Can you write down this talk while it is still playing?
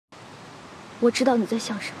我知道你在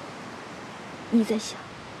想什么，你在想，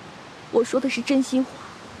我说的是真心话，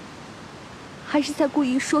还是在故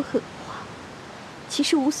意说狠话？其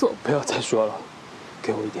实无所谓。不要再说了，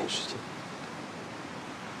给我一点时间，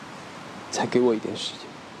再给我一点时间，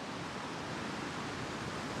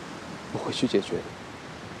我会去解决的。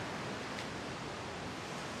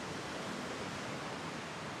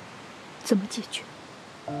怎么解决？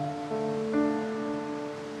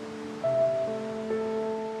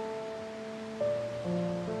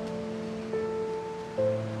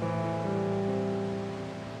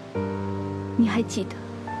你还记得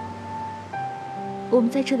我们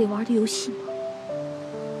在这里玩的游戏吗？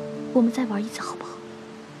我们再玩一次好不好？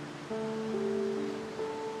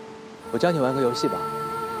我教你玩个游戏吧，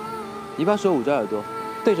你把手捂着耳朵，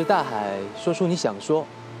对着大海说出你想说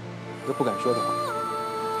又不敢说的话。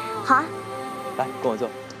好啊。来，跟我做，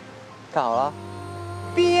看好了。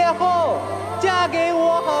毕业后嫁给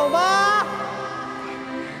我好吗？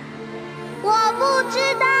我不知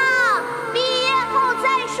道，毕业后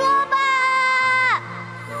再说吧。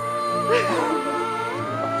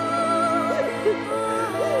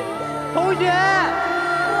同学，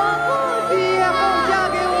毕业后嫁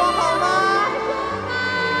给我好吗？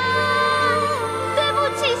对不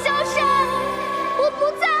起，萧山，我不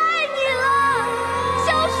再爱你了。萧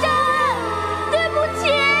山，对不起，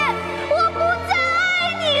我不再爱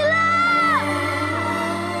你了。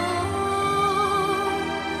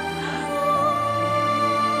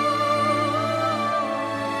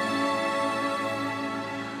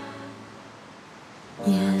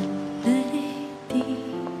眼泪滴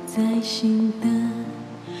在心的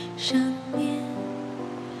上面，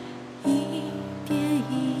一点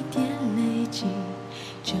一点累积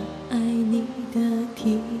这爱你的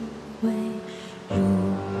体会。如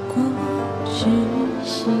果痴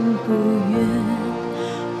心不愿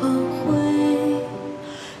后悔，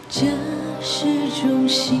这是种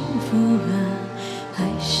幸福啊，还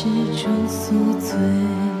是种宿醉？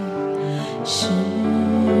世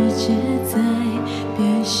界在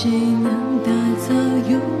变，谁能打造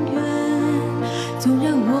永远？总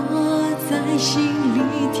让我在心里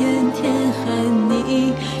天天喊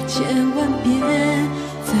你千万遍。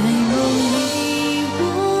在梦里，我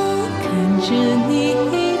看着你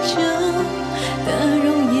整的容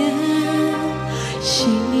颜，幸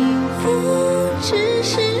福只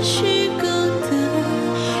是虚构的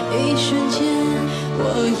一瞬间。我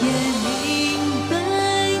也明白，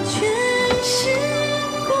全是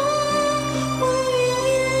过往云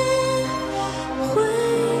烟，回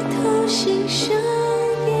头心上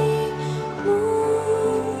一幕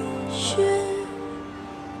雪。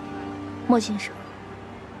莫先生，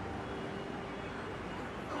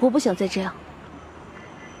我不想再这样。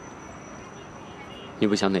你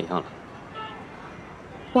不想哪样了？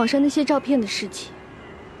网上那些照片的事情，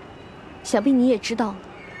想必你也知道了。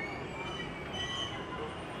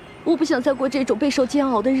我不想再过这种备受煎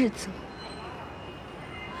熬的日子了，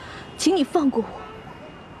请你放过我。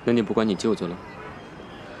那你不管你舅舅了？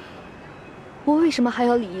我为什么还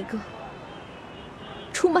要理一个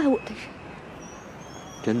出卖我的人？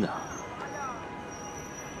真的啊？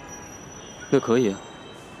那可以啊，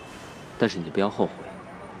但是你不要后悔。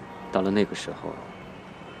到了那个时候，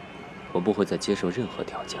我不会再接受任何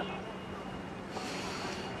条件了。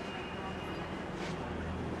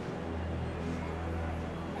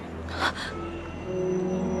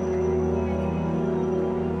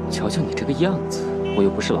瞧瞧你这个样子，我又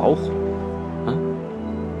不是老虎，啊？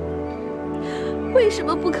为什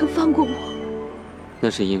么不肯放过我？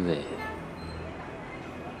那是因为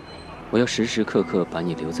我要时时刻刻把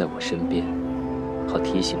你留在我身边，好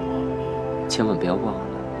提醒我，千万不要忘了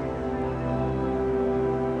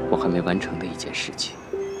我还没完成的一件事情。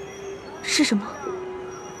是什么？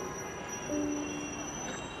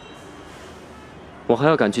我还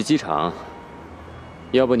要赶去机场，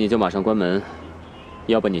要不你就马上关门，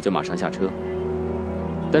要不你就马上下车。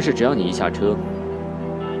但是只要你一下车，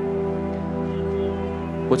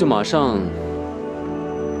我就马上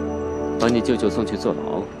把你舅舅送去坐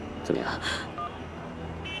牢，怎么样？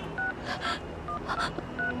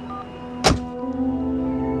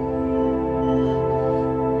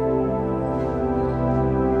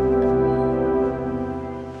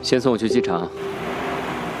先送我去机场。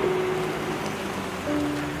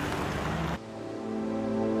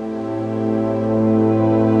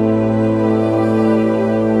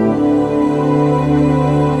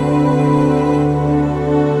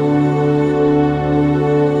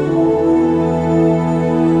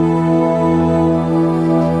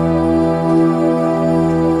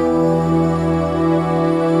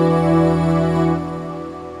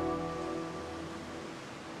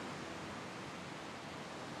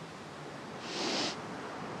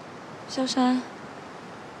萧山，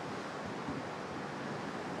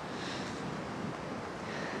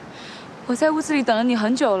我在屋子里等了你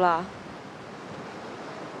很久了。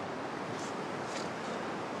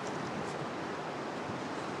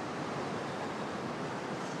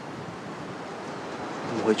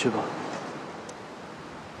我们回去吧。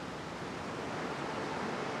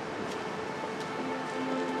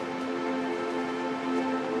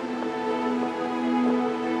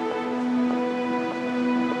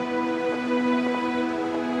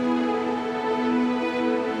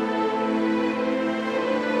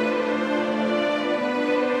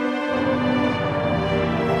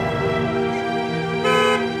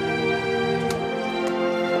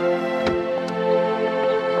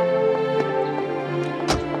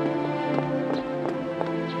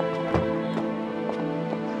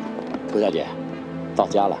 涂小姐，到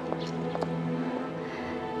家了。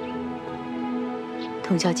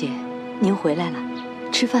童小姐，您回来了，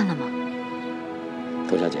吃饭了吗？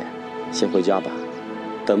涂小姐，先回家吧，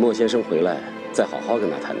等莫先生回来再好好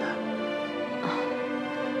跟他谈谈。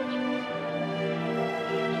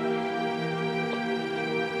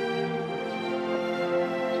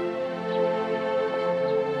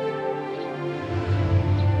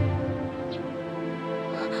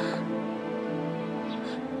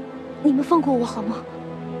你们放过我好吗？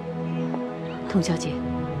童小姐，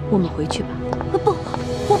我们回去吧。不，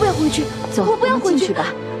我不要回去。走，我不要回去。进去吧，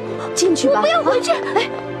进去吧。我不要回去。哎，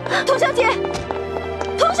童小姐，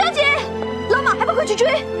童小姐，老马还不快去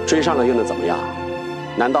追？追上了又能怎么样？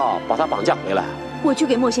难道把他绑架回来？我去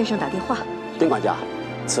给莫先生打电话。丁管家，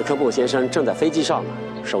此刻莫先生正在飞机上呢，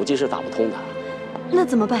手机是打不通的。那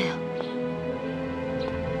怎么办呀？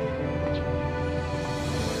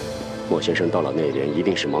 莫先生到了那边一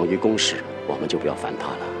定是忙于公事，我们就不要烦他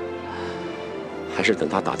了。还是等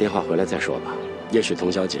他打电话回来再说吧。也许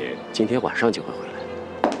童小姐今天晚上就会回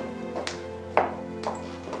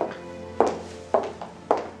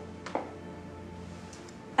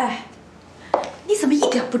来。哎，你怎么一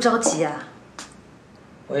点不着急啊？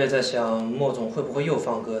我也在想，莫总会不会又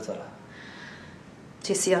放鸽子了？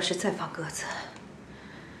这次要是再放鸽子，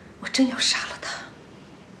我真要杀了他。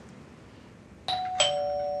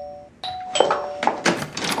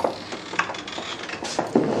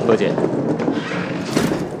 何姐，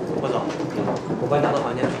莫总，我帮你拿到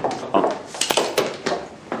房间去。好。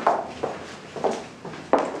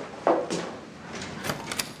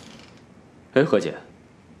哎，何姐，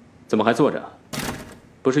怎么还坐着？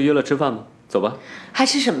不是约了吃饭吗？走吧。还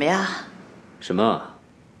吃什么呀？什么啊？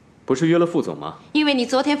不是约了副总吗？因为你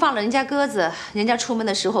昨天放了人家鸽子，人家出门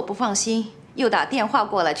的时候不放心，又打电话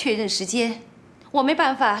过来确认时间，我没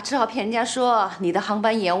办法，只好骗人家说你的航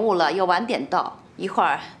班延误了，要晚点到。 一会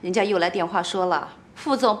儿，人家又来电话说了，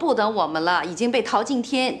副总不等我们了，已经被陶敬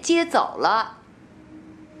天接走了。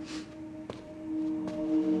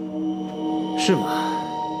是吗？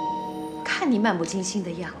看你漫不经心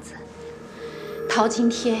的样子，陶敬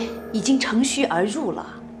天已经乘虚而入了。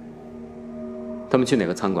他们去哪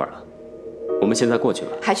个餐馆了？我们现在过去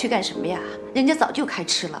吧。还去干什么呀？人家早就开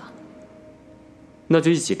吃了。那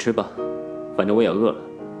就一起吃吧，反正我也饿了。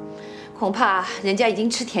恐怕人家已经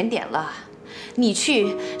吃甜点了。 你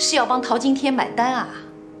去是要帮陶敬天买单啊？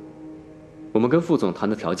我们跟副总谈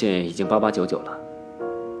的条件已经8899了，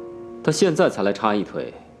他现在才来插一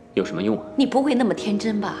腿，有什么用啊？你不会那么天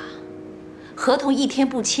真吧？合同一天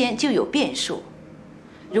不签就有变数。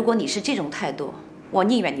如果你是这种态度，我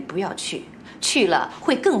宁愿你不要去，去了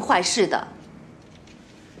会更坏事的。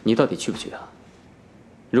你到底去不去啊？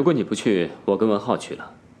如果你不去，我跟文浩去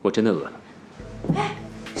了，我真的饿了。哎，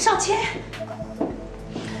少谦。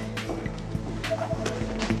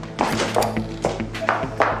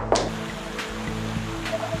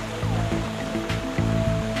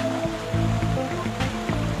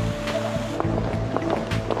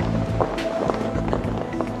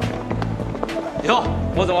 哟，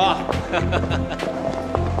莫总啊，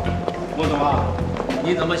莫总啊，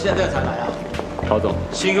你怎么现在才来啊？陶总，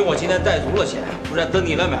幸亏我今天带足了钱，不然等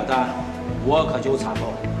你来买单，我可就惨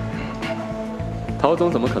喽。陶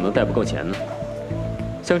总怎么可能带不够钱呢？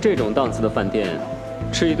像这种档次的饭店，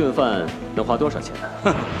吃一顿饭能花多少钱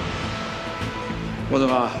呢？莫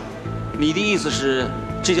总啊，你的意思是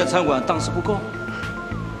这家餐馆档次不够？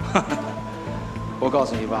我告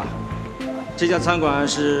诉你吧，这家餐馆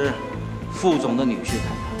是副总的女婿开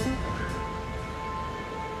的。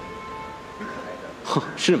哼，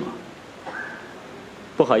是吗？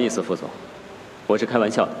不好意思，副总，我是开玩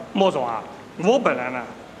笑的。莫总啊，我本来呢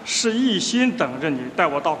是一心等着你带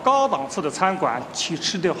我到高档次的餐馆去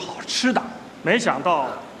吃顿好吃的，没想到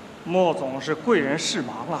莫总是贵人事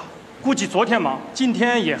忙了，估计昨天忙，今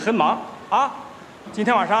天也很忙啊。今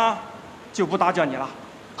天晚上就不打搅你了。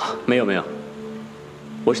没有没有，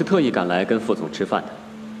我是特意赶来跟副总吃饭的。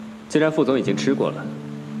既然副总已经吃过了，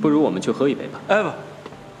不如我们去喝一杯吧。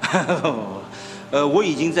不，我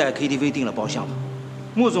已经在 KTV 订了包厢了。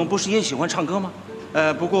莫总不是也喜欢唱歌吗？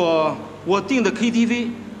不过我订的 KTV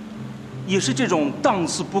也是这种档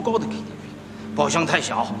次不高的 KTV， 包厢太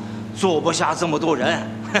小，坐不下这么多人。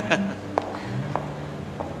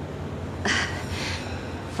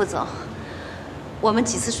副总，我们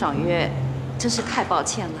几次爽约真是太抱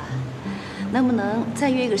歉了，能不能再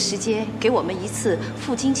约一个时间，给我们一次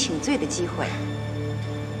负荆请罪的机会？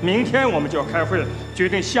明天我们就要开会决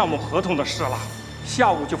定项目合同的事了，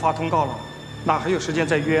下午就发通告了，哪还有时间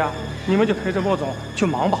再约啊？你们就陪着莫总去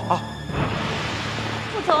忙吧啊！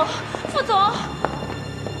副总，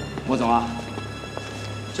莫总啊，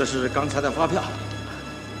这是刚才的发票，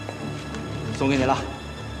送给你了。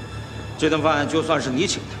这顿饭就算是你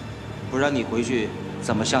请的，不然你回去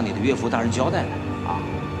怎么向你的岳父大人交代呢？啊，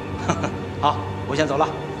好，我先走了，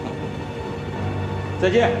再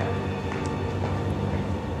见。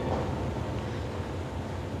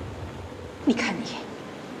你看你，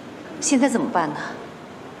现在怎么办呢？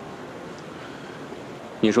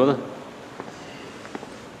你说呢？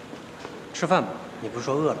吃饭吧，你不是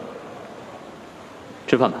说饿了吗？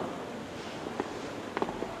吃饭吧。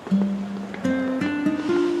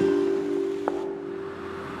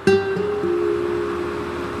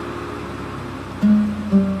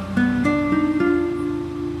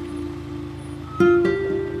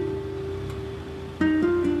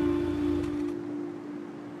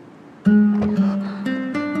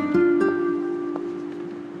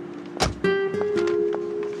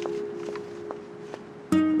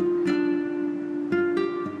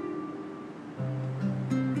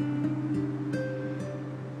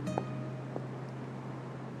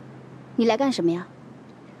你来干什么呀？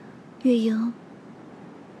月莹，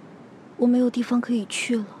我没有地方可以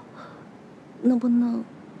去了，能不能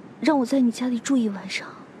让我在你家里住一晚上？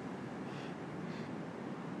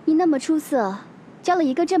你那么出色，交了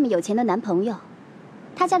一个这么有钱的男朋友，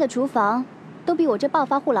他家的厨房都比我这暴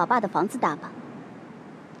发户老爸的房子大吧？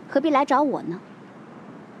何必来找我呢？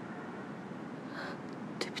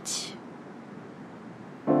对不起。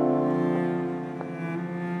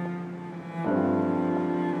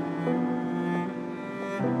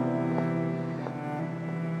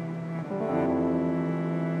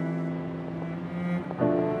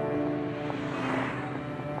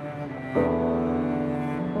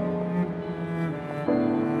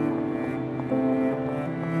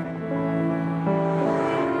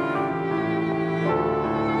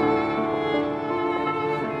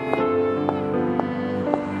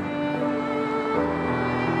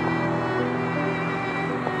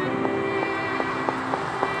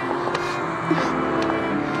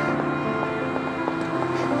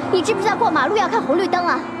你知不知道过马路要看红绿灯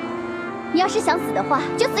啊？你要是想死的话，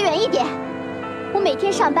就死远一点。我每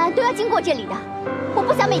天上班都要经过这里的，我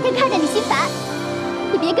不想每天看着你心烦。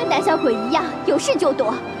你别跟胆小鬼一样，有事就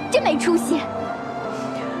躲，真没出息。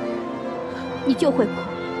你就会哭。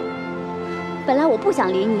本来我不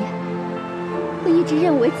想理你，我一直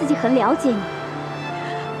认为自己很了解你，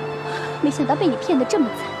没想到被你骗得这么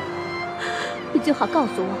惨。你最好告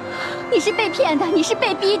诉我，你是被骗的，你是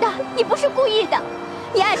被逼的，你不是故意的。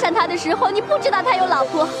你爱上他的时候，你不知道他有老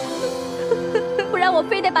婆，不然我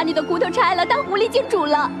非得把你的骨头拆了当狐狸精煮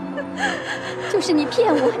了。就是你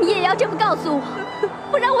骗我，你也要这么告诉我，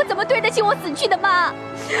不然我怎么对得起我死去的妈？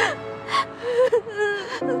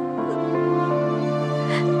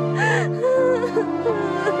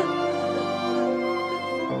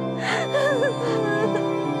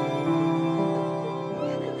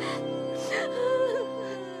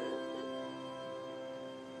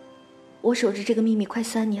我守着这个秘密快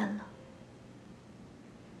3年了。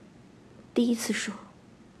第一次说，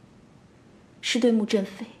是对穆振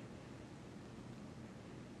飞，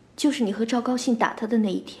就是你和赵高兴打他的那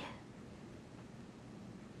一天。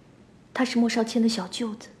他是莫少谦的小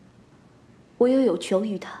舅子，我又有求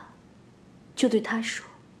于他，就对他说。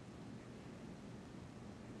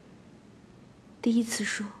第一次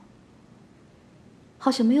说，好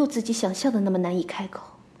像没有自己想象的那么难以开口。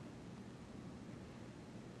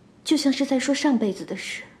就像是在说上辈子的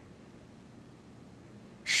事，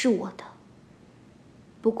是我的，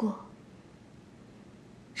不过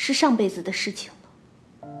是上辈子的事情了。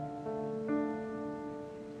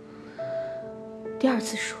第二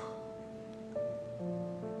次说，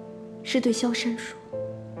是对萧山说。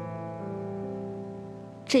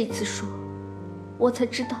这一次说，我才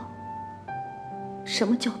知道什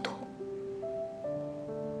么叫痛。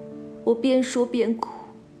我边说边哭，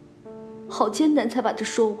好艰难才把它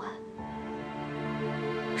说完。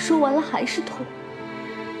说完了还是痛，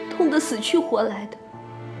痛得死去活来的。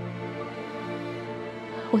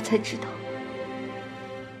我才知道，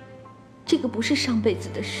这个不是上辈子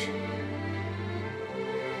的事，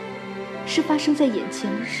是发生在眼前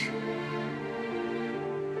的事。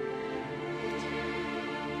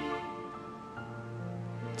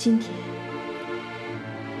今天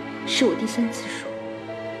是我第3次说，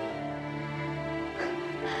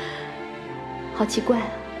好奇怪啊，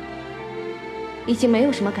已经没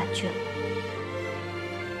有什么感觉了，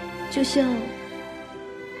就像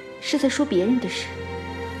是在说别人的事，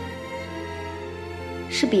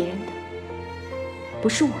是别人的，不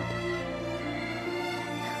是我的，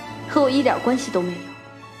和我一点关系都没有。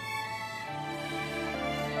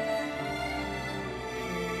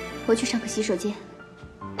我去上个洗手间。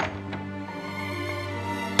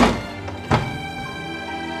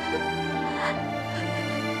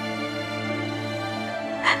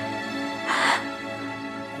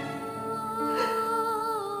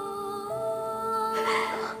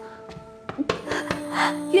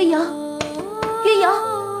岳阳，岳阳，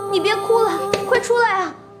你别哭了，快出来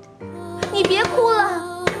啊！你别哭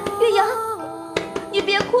了，岳阳，你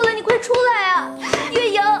别哭了，你快出来啊！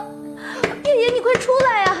岳阳，岳阳，你快出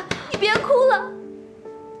来啊！你别哭了，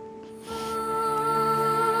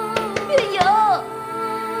岳阳。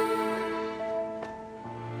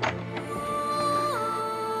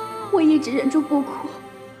我一直忍住不哭，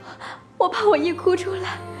我怕我一哭出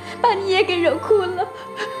来，把你也给惹哭了。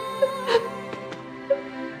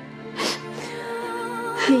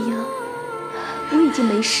岳阳，我已经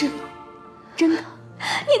没事了，真的。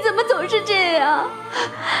你怎么总是这样，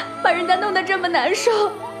把人家弄得这么难受？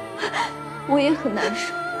我也很难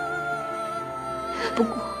受，不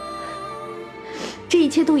过这一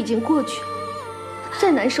切都已经过去了，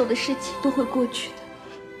再难受的事情都会过去的。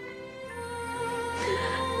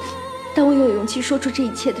当我有勇气说出这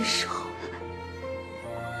一切的时候，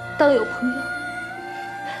当有朋友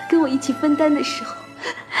跟我一起分担的时候，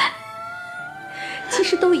其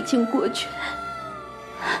实都已经过去了。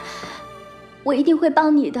我一定会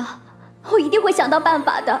帮你的，我一定会想到办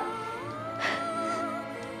法的。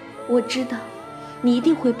我知道，你一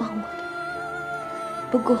定会帮我的。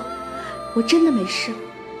不过，我真的没事了。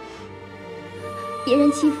别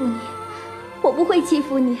人欺负你，我不会欺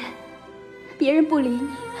负你；别人不理你，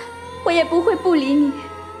我也不会不理你。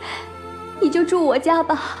你就住我家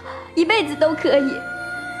吧，一辈子都可以。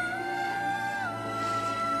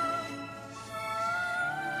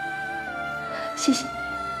谢谢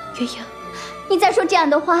你，岳阳。你再说这样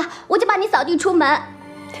的话，我就把你扫地出门。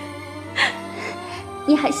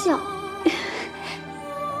你还笑？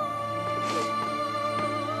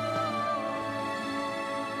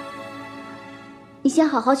你先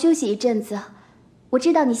好好休息一阵子。我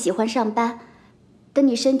知道你喜欢上班，等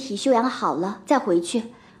你身体休养好了再回去。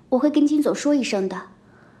我会跟金总说一声的。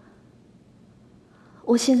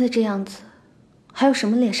我现在这样子，还有什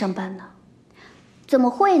么脸上班呢？怎么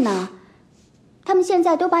会呢？他们现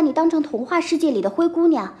在都把你当成童话世界里的灰姑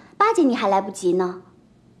娘，巴结你还来不及呢。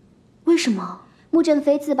为什么？穆振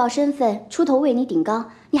飞自曝身份，出头为你顶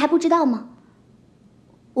缸，你还不知道吗？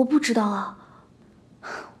我不知道啊。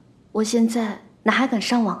我现在哪还敢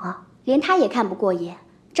上网啊？连他也看不过眼，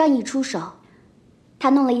仗义出手。他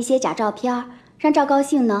弄了一些假照片，让赵高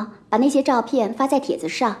兴呢把那些照片发在帖子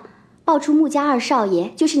上，爆出穆家二少爷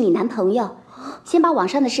就是你男朋友，先把网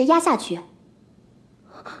上的事压下去。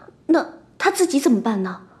那他自己怎么办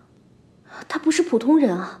呢？他不是普通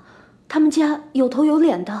人啊，他们家有头有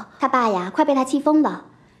脸的。他爸呀，快被他气疯了，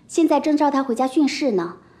现在正召他回家训示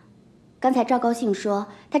呢。刚才赵高兴说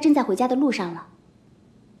他正在回家的路上了。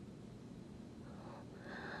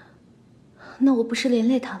那我不是连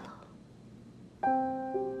累他了？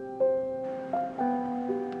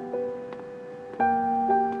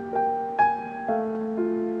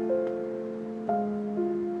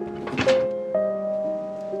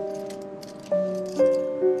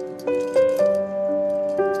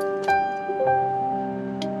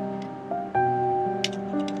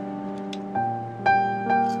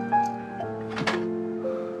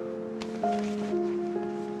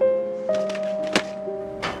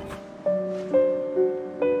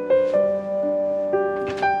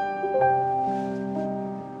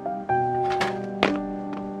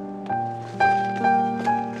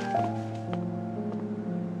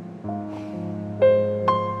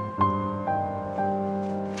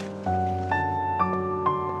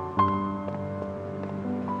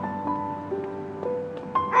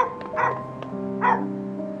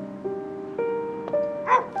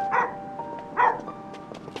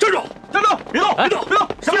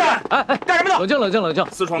冷静！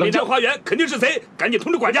私闯民家花园，肯定是贼，赶紧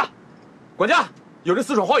通知管家。管家，有人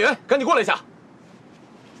私闯花园，赶紧过来一下。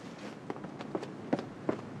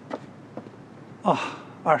哦，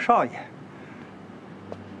二少爷。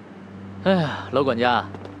哎呀，老管家。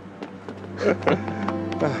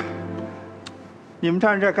你们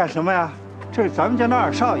站这干什么呀？这是咱们家的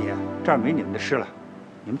二少爷，这儿没你们的事了，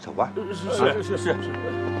你们走吧。是。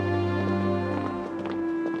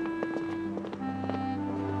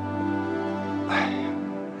哎呀，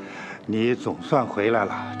你总算回来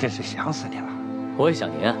了，真是想死你了。我也想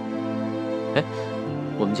您啊。哎，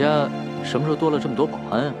我们家什么时候多了这么多保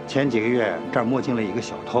安啊？前几个月这儿没进了一个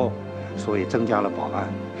小偷，所以增加了保安。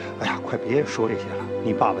哎呀，快别说这些了，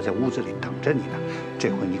你爸爸在屋子里等着你呢，这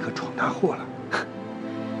回你可闯大祸了。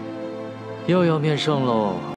又要面圣喽。